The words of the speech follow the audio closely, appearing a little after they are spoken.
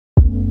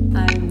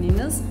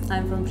Ninez.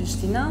 I'm from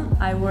Pristina.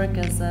 I work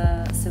as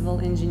a civil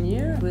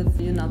engineer with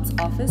UNOPS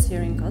office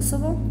here in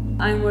Kosovo.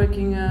 I'm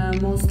working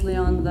mostly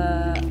on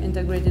the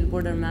integrated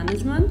border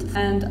management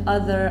and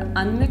other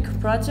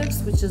UNMIC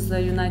projects, which is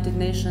the United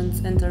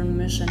Nations intern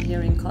mission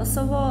here in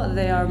Kosovo.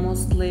 They are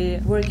mostly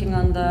working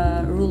on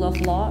the rule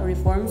of law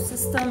reform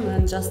system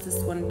and Justice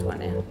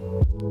 2020.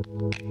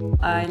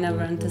 I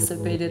never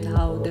anticipated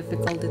how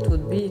difficult it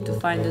would be to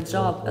find a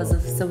job as a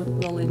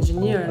civil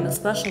engineer, and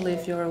especially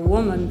if you're a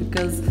woman,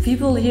 because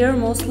people here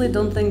mostly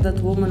don't think that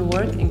women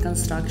work in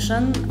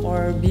construction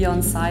or be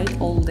on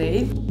site all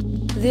day.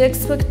 The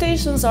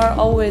expectations are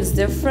always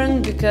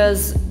different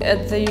because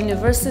at the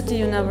university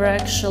you never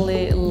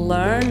actually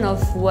learn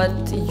of what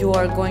you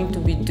are going to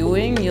be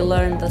doing. You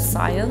learn the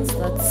science,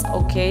 that's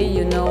okay,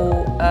 you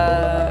know,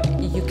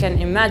 you can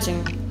imagine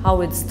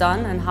how it's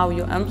done and how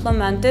you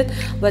implement it,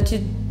 but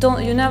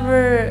you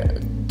never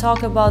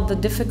talk about the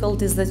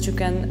difficulties that you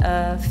can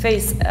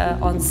face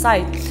on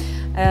site,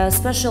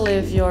 especially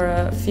if you're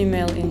a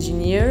female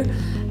engineer.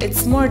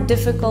 It's more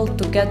difficult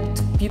to get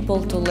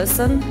people to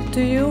listen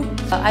to you.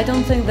 I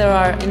don't think there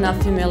are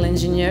enough female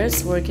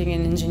engineers working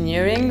in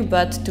engineering,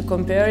 but to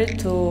compare it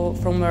to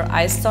from where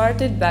I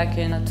started back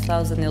in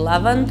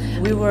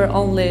 2011, we were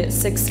only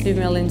 6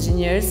 female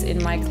engineers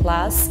in my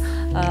class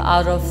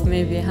out of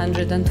maybe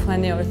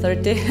 120 or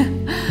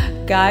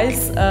 30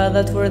 guys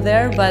that were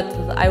there, but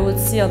I would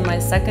see on my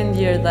second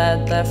year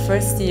that the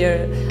first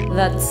year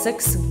that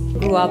 6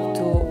 grew up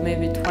to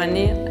maybe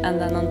 20, and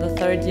then on the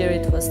third year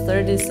it was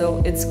 30,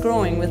 so it's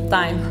growing with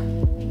time.